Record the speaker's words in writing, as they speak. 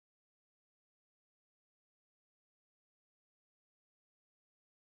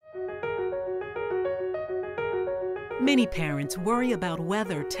Many parents worry about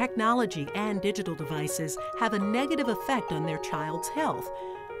whether technology and digital devices have a negative effect on their child's health.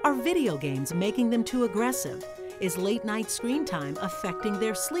 Are video games making them too aggressive? Is late-night screen time affecting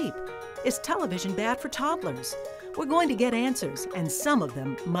their sleep? Is television bad for toddlers? We're going to get answers, and some of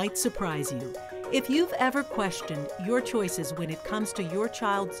them might surprise you. If you've ever questioned your choices when it comes to your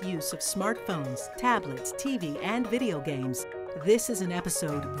child's use of smartphones, tablets, TV, and video games, this is an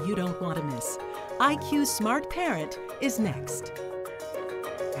episode you don't want to miss. IQ Smart Parent is next.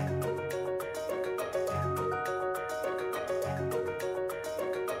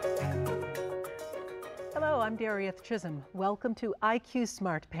 Hello, I'm Darieth Chisholm. Welcome to IQ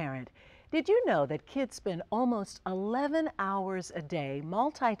Smart Parent. Did you know that kids spend almost 11 hours a day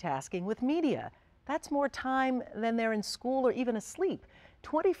multitasking with media? That's more time than they're in school or even asleep.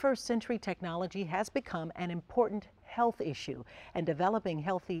 21st century technology has become an important health issue, and developing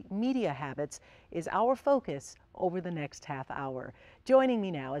healthy media habits is our focus over the next half hour. Joining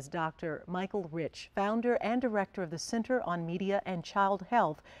me now is Dr. Michael Rich, founder and director of the Center on Media and Child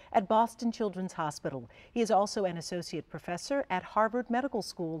Health at Boston Children's Hospital. He is also an associate professor at Harvard Medical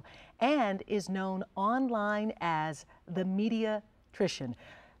School and is known online as the Mediatrician.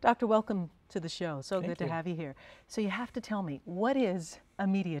 Doctor, welcome to the show. So good to have you here. So you have to tell me, what is a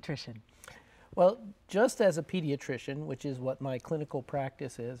mediatrician? Well, just as a pediatrician, which is what my clinical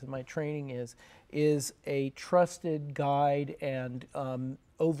practice is and my training is a trusted guide and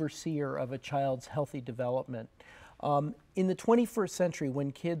overseer of a child's healthy development. In the 21st century,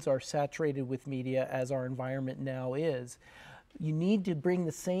 when kids are saturated with media, as our environment now is, you need to bring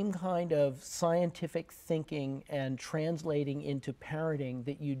the same kind of scientific thinking and translating into parenting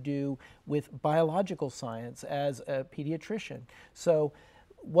that you do with biological science as a pediatrician. So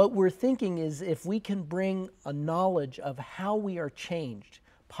what we're thinking is, if we can bring a knowledge of how we are changed,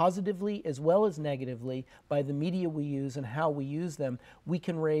 positively as well as negatively, by the media we use and how we use them, we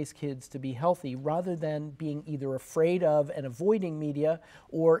can raise kids to be healthy rather than being either afraid of and avoiding media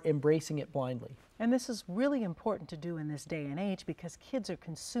or embracing it blindly. And this is really important to do in this day and age because kids are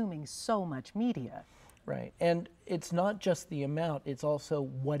consuming so much media. Right, and it's not just the amount, it's also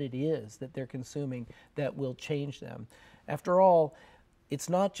what it is that they're consuming that will change them. After all, it's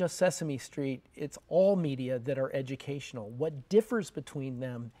not just Sesame Street, it's all media that are educational. What differs between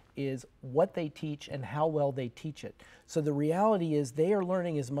them is what they teach and how well they teach it. So the reality is they are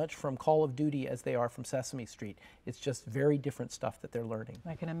learning as much from Call of Duty as they are from Sesame Street. It's just very different stuff that they're learning.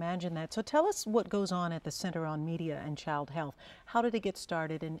 I can imagine that. So tell us what goes on at the Center on Media and Child Health. How did it get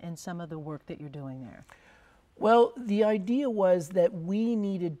started and some of the work that you're doing there? Well, the idea was that we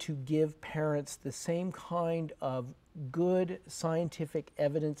needed to give parents the same kind of good scientific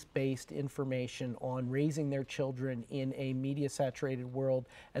evidence-based information on raising their children in a media-saturated world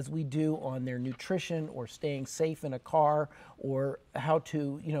as we do on their nutrition or staying safe in a car or how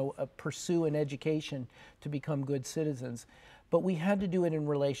to, pursue an education to become good citizens. But we had to do it in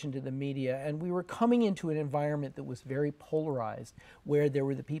relation to the media, and we were coming into an environment that was very polarized, where there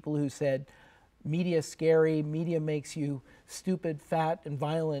were the people who said, media is scary, media makes you stupid, fat, and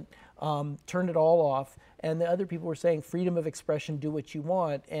violent, turn it all off. And the other people were saying freedom of expression, do what you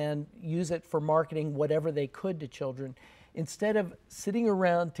want, and use it for marketing whatever they could to children. Instead of sitting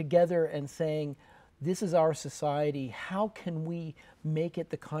around together and saying, this is our society, how can we make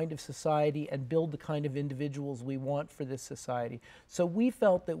it the kind of society and build the kind of individuals we want for this society? So we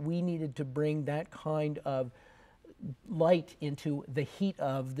felt that we needed to bring that kind of light into the heat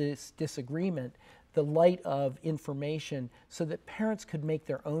of this disagreement, the light of information, so that parents could make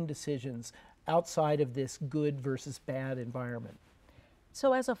their own decisions outside of this good versus bad environment.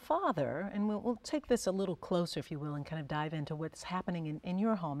 So as a father, and we'll take this a little closer, if you will, and kind of dive into what's happening in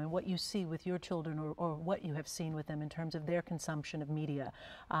your home and what you see with your children, or what you have seen with them in terms of their consumption of media,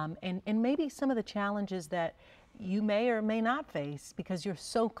 and maybe some of the challenges that you may or may not face because you're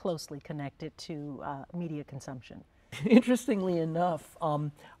so closely connected to media consumption. Interestingly enough,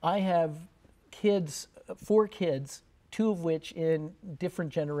 I have kids, 4 kids, 2 of which in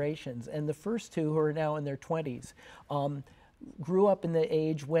different generations, and the first 2, who are now in their 20s, grew up in the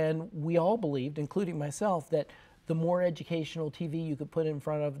age when we all believed, including myself, that the more educational TV you could put in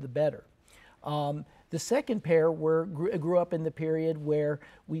front of, the better. The second pair grew up in the period where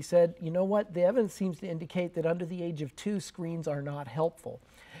we said, you know what, the evidence seems to indicate that under the age of 2, screens are not helpful.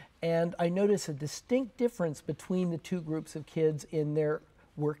 And I noticed a distinct difference between the 2 groups of kids in their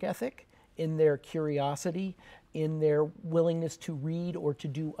work ethic, in their curiosity, in their willingness to read or to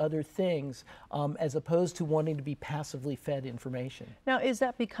do other things, as opposed to wanting to be passively fed information. Now, is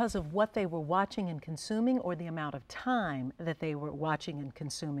that because of what they were watching and consuming, or the amount of time that they were watching and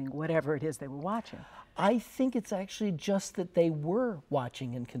consuming whatever it is they were watching? I think it's actually just that they were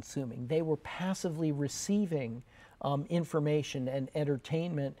watching and consuming. They were passively receiving information and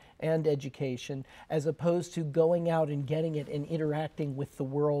entertainment and education, as opposed to going out and getting it and interacting with the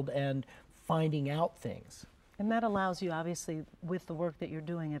world and finding out things. And that allows you, obviously, with the work that you're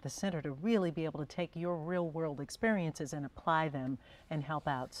doing at the center, to really be able to take your real world experiences and apply them and help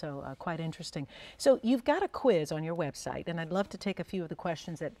out. So quite interesting. So you've got a quiz on your website, and I'd love to take a few of the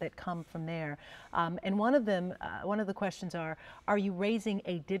questions that come from there. And one of the questions are you raising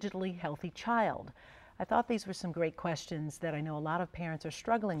a digitally healthy child? I thought these were some great questions that I know a lot of parents are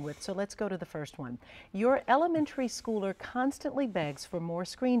struggling with, so let's go to the first one. Your elementary schooler constantly begs for more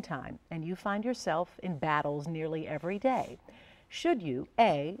screen time, and you find yourself in battles nearly every day. Should you,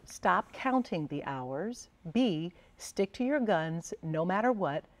 A, stop counting the hours, B, stick to your guns no matter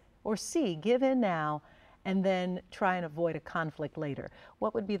what, or C, give in now and then try and avoid a conflict later?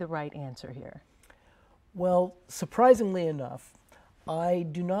 What would be the right answer here? Well, surprisingly enough, I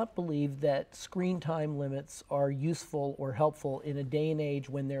do not believe that screen time limits are useful or helpful in a day and age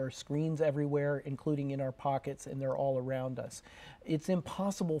when there are screens everywhere, including in our pockets, and they're all around us. It's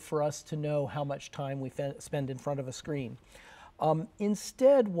impossible for us to know how much time we spend in front of a screen.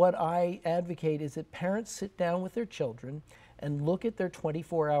 Instead, what I advocate is that parents sit down with their children and look at their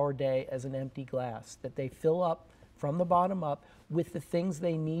 24-hour day as an empty glass, that they fill up from the bottom up with the things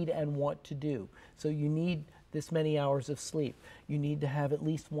they need and want to do. So you need this many hours of sleep. You need to have at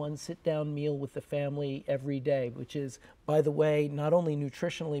least one sit-down meal with the family every day, which is, by the way, not only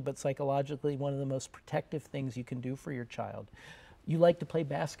nutritionally but psychologically one of the most protective things you can do for your child. You like to play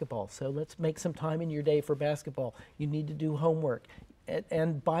basketball, so let's make some time in your day for basketball. You need to do homework.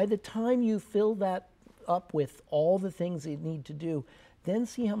 And by the time you fill that up with all the things you need to do, then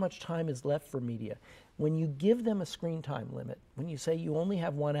see how much time is left for media. When you give them a screen time limit, when you say you only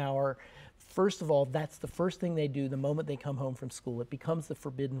have 1 hour, first of all, that's the first thing they do the moment they come home from school. It becomes the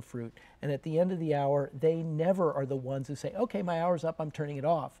forbidden fruit. And at the end of the hour, they never are the ones who say, okay, my hour's up, I'm turning it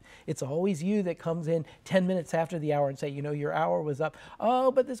off. It's always you that comes in 10 minutes after the hour and say, you know, your hour was up.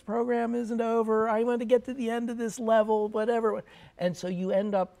 Oh, but this program isn't over. I want to get to the end of this level, whatever. And so you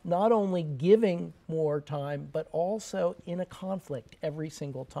end up not only giving more time, but also in a conflict every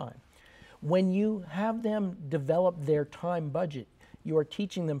single time. When you have them develop their time budget, you are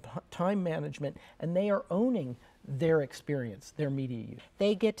teaching them time management, and they are owning their experience, their media use.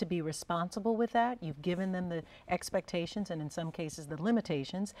 They get to be responsible with that. You've given them the expectations and in some cases the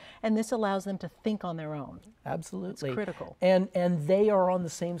limitations, and this allows them to think on their own. Absolutely. It's critical. And they are on the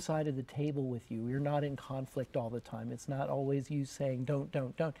same side of the table with you. You're not in conflict all the time. It's not always you saying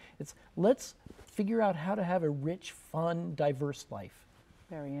don't. It's let's figure out how to have a rich, fun, diverse life.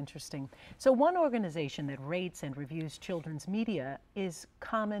 Very interesting. So one organization that rates and reviews children's media is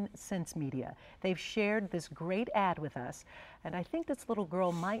Common Sense Media. They've shared this great ad with us, and I think this little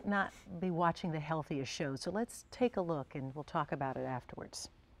girl might not be watching the healthiest shows. So let's take a look and we'll talk about it afterwards.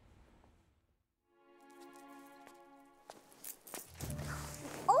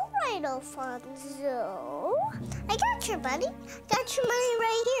 All right, Alfonso. I got your money. Got your money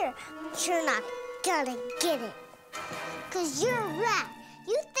right here. But you're not gonna get it. 'Cause you're a rat.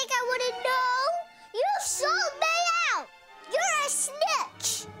 You think I wouldn't know? You sold me out! You're a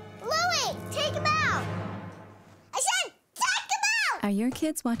snitch! Louie, take him out! I said take him out! Are your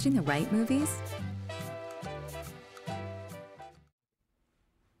kids watching the right movies?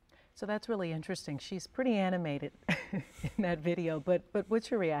 So that's really interesting. She's pretty animated in that video, but what's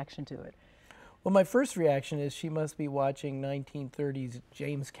your reaction to it? Well, my first reaction is she must be watching 1930s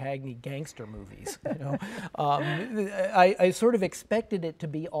James Cagney gangster movies. You know, I sort of expected it to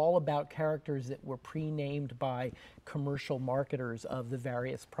be all about characters that were pre-named by commercial marketers of the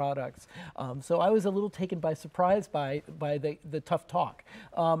various products. So I was a little taken by surprise by the tough talk.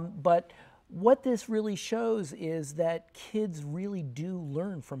 But what this really shows is that kids really do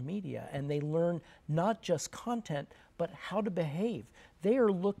learn from media, and they learn not just content, but how to behave. They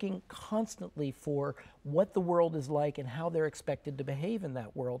are looking constantly for what the world is like and how they're expected to behave in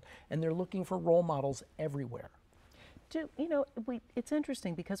that world, and they're looking for role models everywhere. You know, it's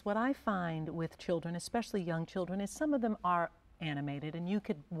interesting because what I find with children, especially young children, is some of them are animated and you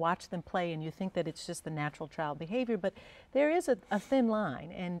could watch them play and you think that it's just the natural child behavior, but there is a thin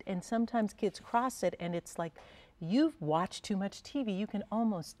line, and sometimes kids cross it and it's like you've watched too much TV. You can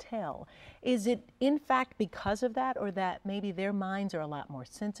almost tell. Is it in fact because of that, or that maybe their minds are a lot more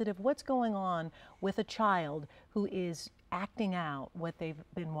sensitive? What's going on with a child who is acting out what they've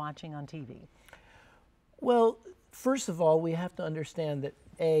been watching on TV? Well, first of all, we have to understand that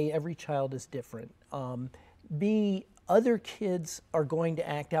A, every child is different. B, other kids are going to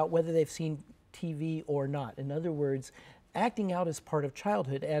act out whether they've seen TV or not. In other words, acting out is part of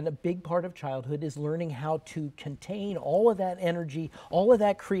childhood, and a big part of childhood is learning how to contain all of that energy, all of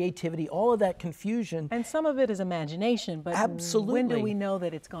that creativity, all of that confusion. And some of it is imagination, but absolutely, when do we know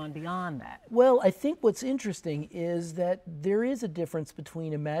that it's gone beyond that? Well, I think what's interesting is that there is a difference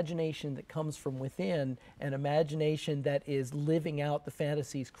between imagination that comes from within and imagination that is living out the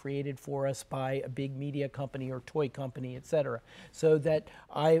fantasies created for us by a big media company or toy company, etc. So that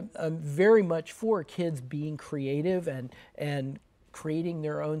I'm very much for kids being creative and creating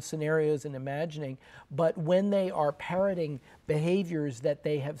their own scenarios and imagining, but when they are parroting behaviors that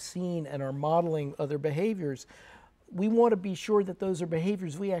they have seen and are modeling other behaviors, we want to be sure that those are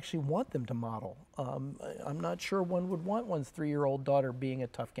behaviors we actually want them to model. I'm not sure one would want one's 3-year-old daughter being a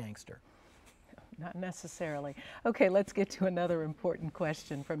tough gangster. Not necessarily. Okay, let's get to another important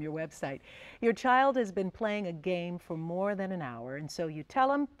question from your website. Your child has been playing a game for more than an hour, and so you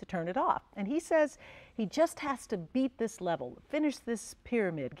tell him to turn it off. And he says he just has to beat this level, finish this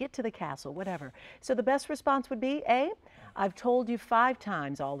pyramid, get to the castle, whatever. So the best response would be, A, I've told you 5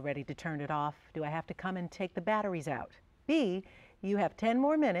 times already to turn it off. Do I have to come and take the batteries out? B, you have 10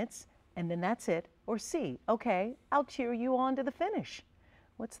 more minutes, and then that's it. Or C, okay, I'll cheer you on to the finish.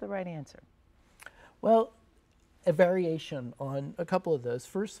 What's the right answer? Well, a variation on a couple of those.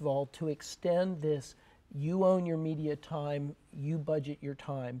 First of all, to extend this, you own your media time, you budget your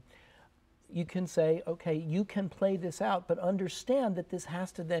time, you can say, okay, you can play this out, but understand that this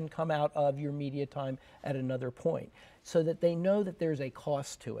has to then come out of your media time at another point, so that they know that there's a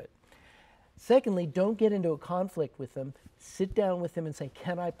cost to it. Secondly, don't get into a conflict with them. Sit down with them and say,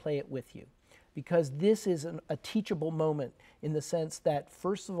 can I play it with you? Because this is a teachable moment in the sense that,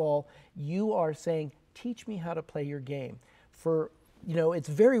 first of all, you are saying, teach me how to play your game. It's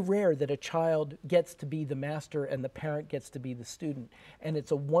very rare that a child gets to be the master and the parent gets to be the student. And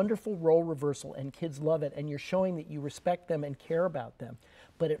it's a wonderful role reversal, and kids love it, and you're showing that you respect them and care about them.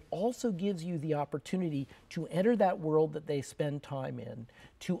 But it also gives you the opportunity to enter that world that they spend time in,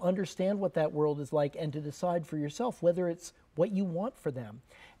 to understand what that world is like, and to decide for yourself whether it's what you want for them.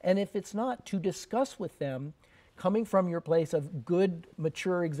 And if it's not, to discuss with them, coming from your place of good,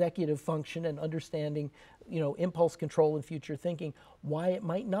 mature executive function and understanding, impulse control and future thinking, why it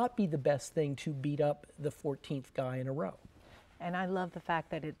might not be the best thing to beat up the 14th guy in a row. And I love the fact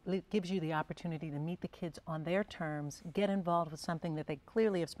that it gives you the opportunity to meet the kids on their terms, get involved with something that they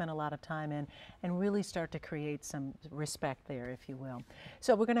clearly have spent a lot of time in, and really start to create some respect there, if you will.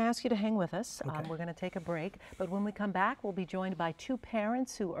 So we're going to ask you to hang with us. Okay. We're going to take a break, but when we come back, we'll be joined by 2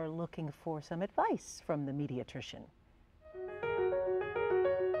 parents who are looking for some advice from the mediatrician.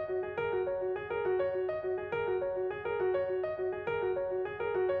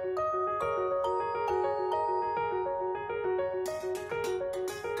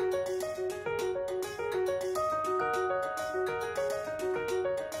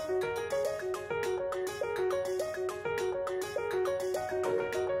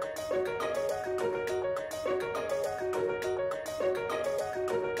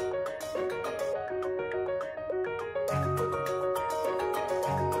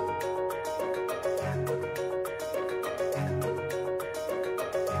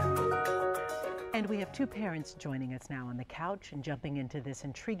 And we have 2 parents joining us now on the couch and jumping into this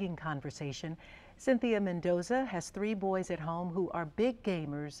intriguing conversation. Cynthia Mendoza has 3 boys at home who are big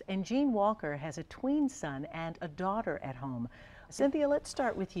gamers, and Jean Walker has a tween son and a daughter at home. Cynthia, let's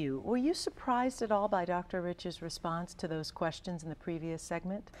start with you. Were you surprised at all by Dr. Rich's response to those questions in the previous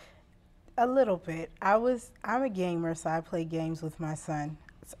segment? A little bit. I'm a gamer, so I play games with my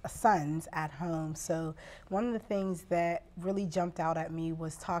sons at home. So one of the things that really jumped out at me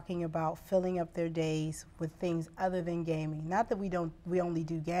was talking about filling up their days with things other than gaming. Not that we only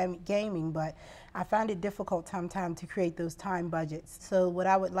do gaming, but I find it difficult sometimes to create those time budgets. So what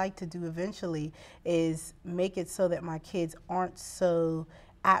I would like to do eventually is make it so that my kids aren't so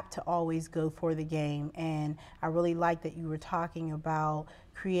apt to always go for the game. And I really like that you were talking about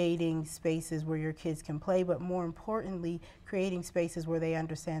creating spaces where your kids can play, but more importantly, creating spaces where they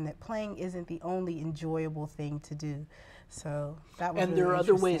understand that playing isn't the only enjoyable thing to do. So that was And really there are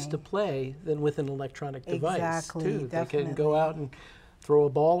other ways interesting. to play than with an electronic device, Exactly, too. They can definitely. go out and throw a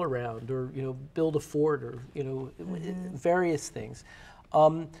ball around, or build a fort, or various things.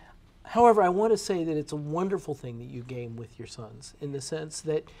 However, I want to say that it's a wonderful thing that you game with your sons, in the sense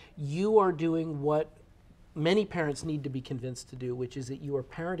that you are doing what many parents need to be convinced to do, which is that you are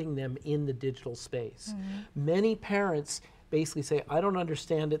parenting them in the digital space. Many parents basically say, I don't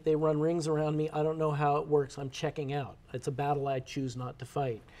understand it, they run rings around me, I don't know how it works, I'm checking out. It's a battle I choose not to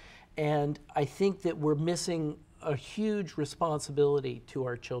fight. And I think that we're missing a huge responsibility to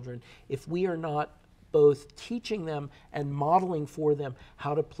our children if we are not both teaching them and modeling for them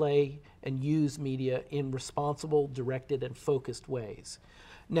how to play and use media in responsible, directed, and focused ways.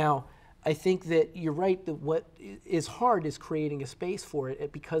 Now, I think that you're right that what is hard is creating a space for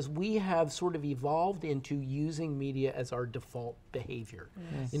it, because we have sort of evolved into using media as our default behavior.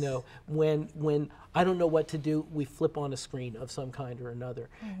 Yes. You know, when I don't know what to do, we flip on a screen of some kind or another.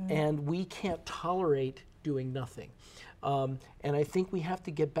 And we can't tolerate doing nothing. And I think we have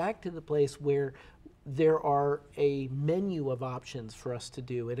to get back to the place where there are a menu of options for us to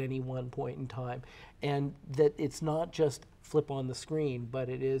do at any one point in time, and that it's not just flip on the screen, but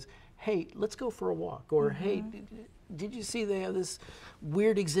it is, hey, let's go for a walk, or hey, did you see they have this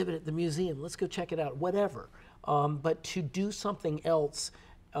weird exhibit at the museum? Let's go check it out, whatever. But to do something else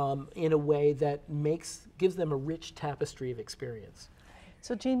in a way that gives them a rich tapestry of experience.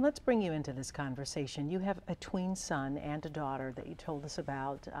 So Jean, let's bring you into this conversation. You have a tween son and a daughter that you told us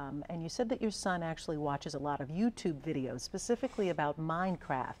about, and you said that your son actually watches a lot of YouTube videos, specifically about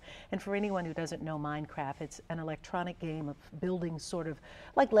Minecraft. And for anyone who doesn't know Minecraft, it's an electronic game of building sort of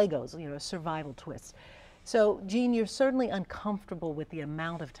like Legos, you know, survival twists. So Jean, you're certainly uncomfortable with the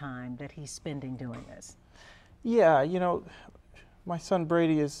amount of time that he's spending doing this. Yeah, you know, my son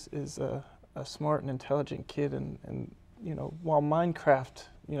Brady is a smart and intelligent kid, and you know, while Minecraft,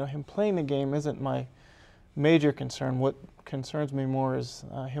 you know, him playing the game isn't my major concern. What concerns me more is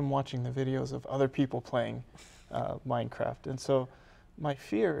him watching the videos of other people playing Minecraft. And so my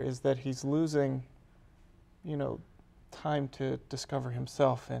fear is that he's losing, you know, time to discover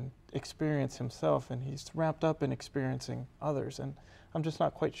himself and experience himself, and he's wrapped up in experiencing others. And I'm just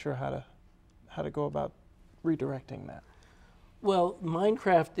not quite sure how to go about redirecting that. Well,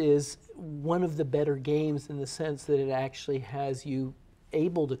 Minecraft is one of the better games in the sense that it actually has you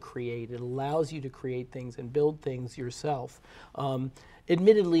able to create. It allows you to create things and build things yourself,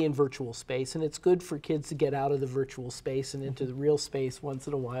 admittedly in virtual space. And it's good for kids to get out of the virtual space and into the real space once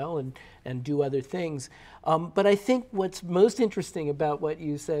in a while and do other things. But I think what's most interesting about what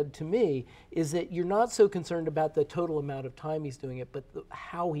you said to me is that you're not so concerned about the total amount of time he's doing it, but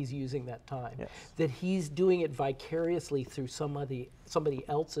how he's using that time. Yes. That he's doing it vicariously through somebody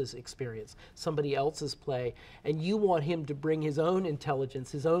else's experience, somebody else's play, and you want him to bring his own intelligence,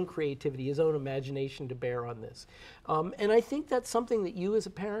 his own creativity, his own imagination to bear on this. And I think that's something that you as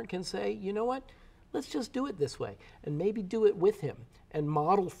a parent can say, you know what, let's just do it this way, and maybe do it with him and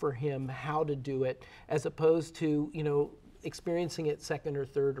model for him how to do it, as opposed to, you know, experiencing it second or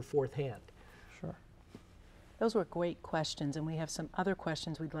third or fourth hand. Sure. Those were great questions, and we have some other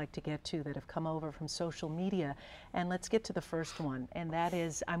questions we'd like to get to that have come over from social media. And let's get to the first one, and that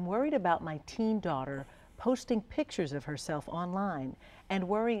is, I'm worried about my teen daughter posting pictures of herself online and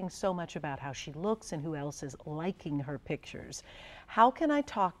worrying so much about how she looks and who else is liking her pictures. How can I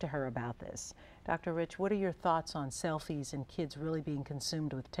talk to her about this? Dr. Rich, what are your thoughts on selfies and kids really being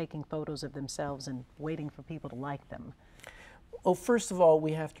consumed with taking photos of themselves and waiting for people to like them? Well, first of all,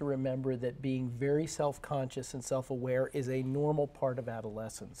 we have to remember that being very self-conscious and self-aware is a normal part of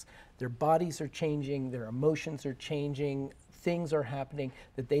adolescence. Their bodies are changing, their emotions are changing, things are happening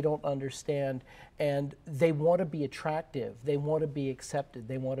that they don't understand, and they want to be attractive, they want to be accepted,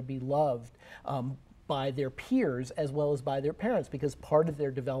 they want to be loved by their peers as well as by their parents, because part of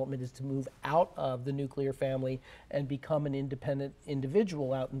their development is to move out of the nuclear family and become an independent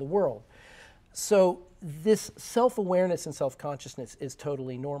individual out in the world. So this self-awareness and self-consciousness is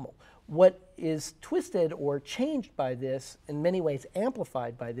totally normal. What is twisted or changed by this, in many ways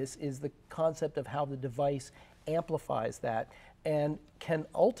amplified by this, is the concept of how the device amplifies that and can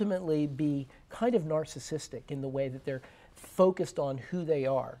ultimately be kind of narcissistic in the way that they're focused on who they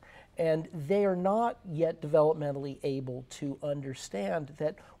are. And they are not yet developmentally able to understand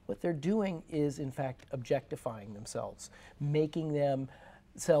that what they're doing is, in fact, objectifying themselves, making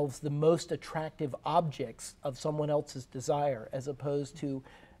themselves the most attractive objects of someone else's desire, as opposed to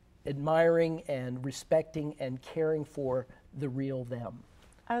admiring and respecting and caring for the real them.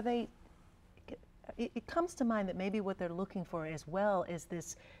 Are they, it comes to mind that maybe what they're looking for as well is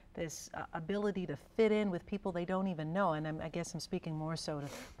this ability to fit in with people they don't even know. And I guess I'm speaking more so to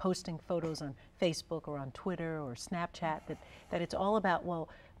posting photos on Facebook or on Twitter or Snapchat, that it's all about, well,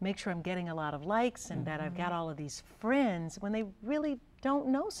 make sure I'm getting a lot of likes and that I've got all of these friends, when they really don't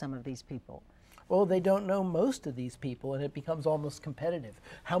know some of these people. Well, they don't know most of these people, and it becomes almost competitive.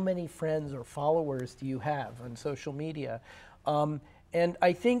 How many friends or followers do you have on social media? And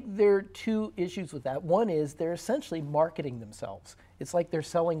I think there are two issues with that. One is they're essentially marketing themselves. It's like they're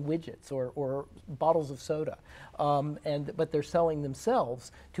selling widgets or bottles of soda, but they're selling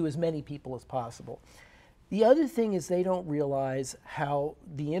themselves to as many people as possible. The other thing is they don't realize how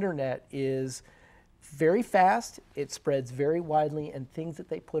the internet is very fast, it spreads very widely, and things that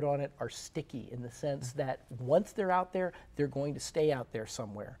they put on it are sticky in the sense that once they're out there, they're going to stay out there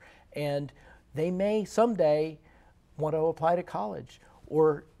somewhere. And they may someday want to apply to college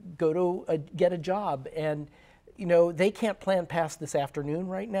or go to get a job. And you know, they can't plan past this afternoon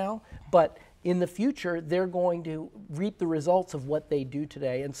right now, but in the future, they're going to reap the results of what they do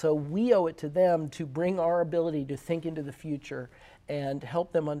today. And so we owe it to them to bring our ability to think into the future and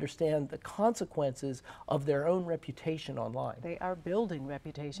help them understand the consequences of their own reputation online. They are building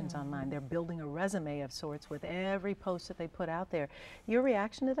reputations online. They're building a resume of sorts with every post that they put out there. Your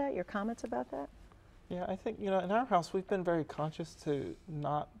reaction to that, your comments about that? Yeah, I think, you know, in our house, we've been very conscious to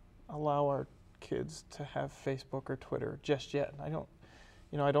not allow our kids to have Facebook or Twitter just yet. I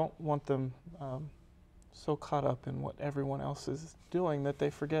don't want them so caught up in what everyone else is doing that they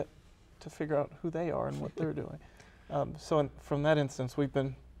forget to figure out who they are and what they're doing. From that instance, we've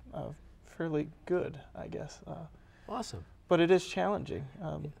been fairly good, I guess. Awesome. But it is challenging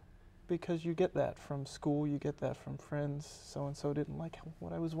because you get that from school, you get that from friends. So-and-so didn't like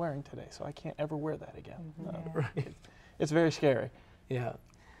what I was wearing today, so I can't ever wear that again. Right. It's very scary. Yeah.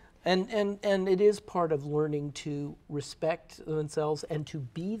 And it is part of learning to respect themselves and to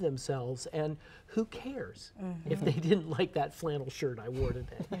be themselves. And who cares if they didn't like that flannel shirt I wore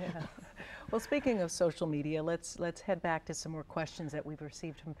today? Yeah. Well, speaking of social media, let's head back to some more questions that we've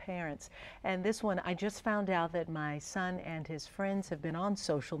received from parents. And this one, I just found out that my son and his friends have been on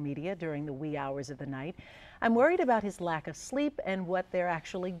social media during the wee hours of the night. I'm worried about his lack of sleep and what they're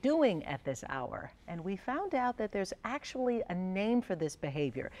actually doing at this hour. And we found out that there's actually a name for this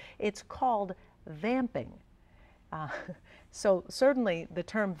behavior. It's called vamping. So certainly the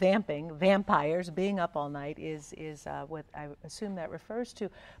term vamping, vampires, being up all night is what I assume that refers to.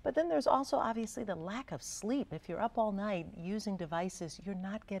 But then there's also obviously the lack of sleep. If you're up all night using devices, you're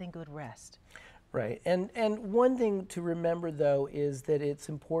not getting good rest. Right. And one thing to remember, though, is that it's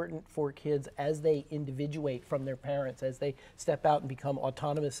important for kids as they individuate from their parents, as they step out and become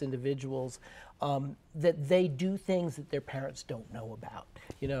autonomous individuals, that they do things that their parents don't know about,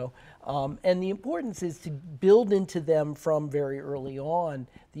 you know. And the importance is to build into them from very early on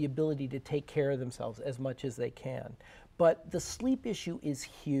the ability to take care of themselves as much as they can. But the sleep issue is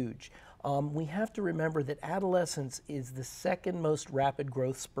huge. We have to remember that adolescence is the second most rapid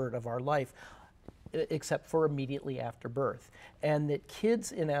growth spurt of our life, except for immediately after birth. And that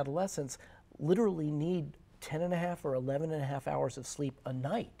kids in adolescence literally need 10.5 or 11.5 hours of sleep a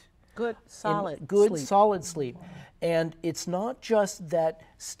night. Good, solid solid sleep. And it's not just that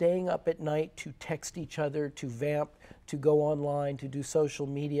staying up at night to text each other, to vamp, to go online, to do social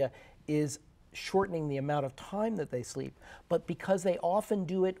media is shortening the amount of time that they sleep, but because they often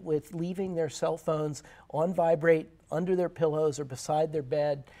do it with leaving their cell phones on vibrate under their pillows or beside their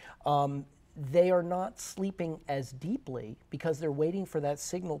bed, they are not sleeping as deeply because they're waiting for that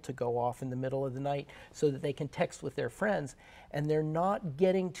signal to go off in the middle of the night so that they can text with their friends, and they're not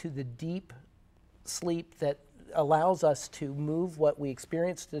getting to the deep sleep that allows us to move what we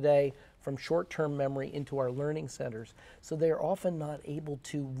experience today from short-term memory into our learning centers. So they're often not able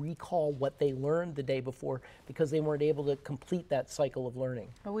to recall what they learned the day before because they weren't able to complete that cycle of learning.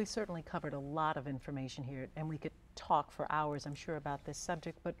 Well, we certainly covered a lot of information here, and we could talk for hours, I'm sure, about this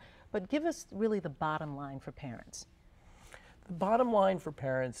subject, but give us really the bottom line for parents. The bottom line for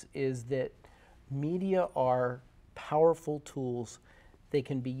parents is that media are powerful tools. They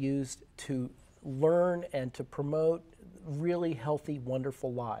can be used to learn and to promote really healthy,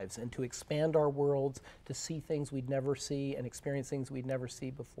 wonderful lives and to expand our worlds, to see things we'd never see and experience things we'd never see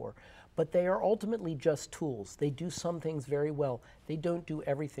before. But they are ultimately just tools. They do some things very well. They don't do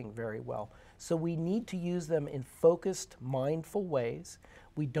everything very well. So we need to use them in focused, mindful ways.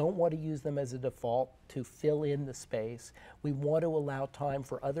 We don't want to use them as a default to fill in the space. We want to allow time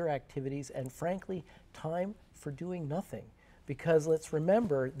for other activities and, frankly, time for doing nothing. Because let's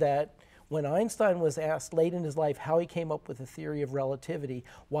remember that when Einstein was asked late in his life how he came up with the theory of relativity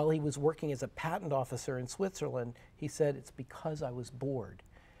while he was working as a patent officer in Switzerland, he said, "It's because I was bored."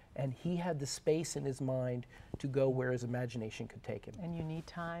 and he had the space in his mind to go where his imagination could take him. And you need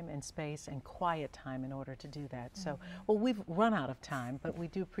time and space and quiet time in order to do that. So, well, we've run out of time, but we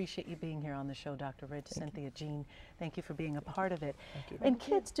do appreciate you being here on the show, Dr. Rich, Cynthia, Jean. Thank you for being a part of it. And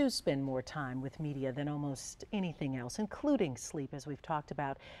kids do spend more time with media than almost anything else, including sleep, as we've talked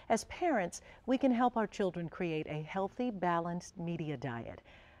about. As parents, we can help our children create a healthy, balanced media diet.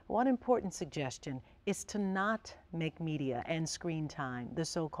 One important suggestion is to not make media and screen time the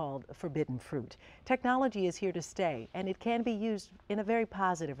so-called forbidden fruit. Technology is here to stay, and it can be used in a very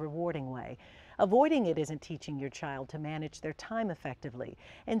positive, rewarding way. Avoiding it isn't teaching your child to manage their time effectively.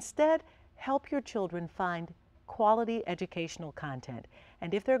 Instead, help your children find quality educational content.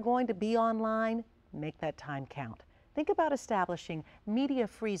 And if they're going to be online, make that time count. Think about establishing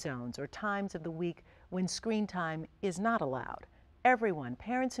media-free zones or times of the week when screen time is not allowed. Everyone,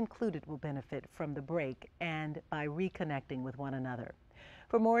 parents included, will benefit from the break and by reconnecting with one another.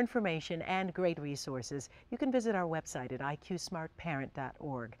 For more information and great resources, you can visit our website at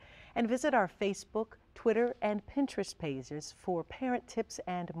iqsmartparent.org and visit our Facebook, Twitter, and Pinterest pages for parent tips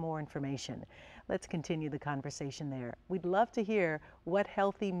and more information. Let's continue the conversation there. We'd love to hear what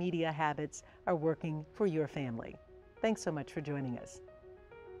healthy media habits are working for your family. Thanks so much for joining us.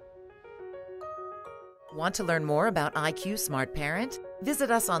 Want to learn more about IQ Smart Parent?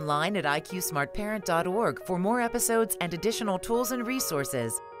 Visit us online at iqsmartparent.org for more episodes and additional tools and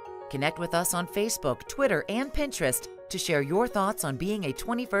resources. Connect with us on Facebook, Twitter, and Pinterest to share your thoughts on being a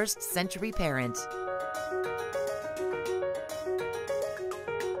 21st century parent.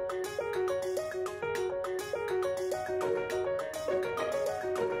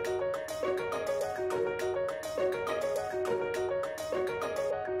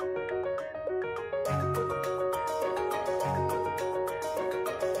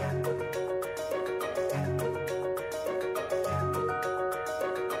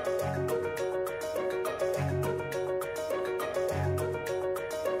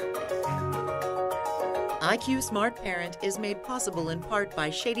 IQ Smart Parent is made possible in part by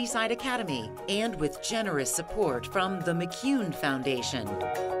Shadyside Academy and with generous support from the McCune Foundation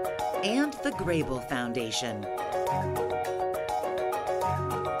and the Grable Foundation.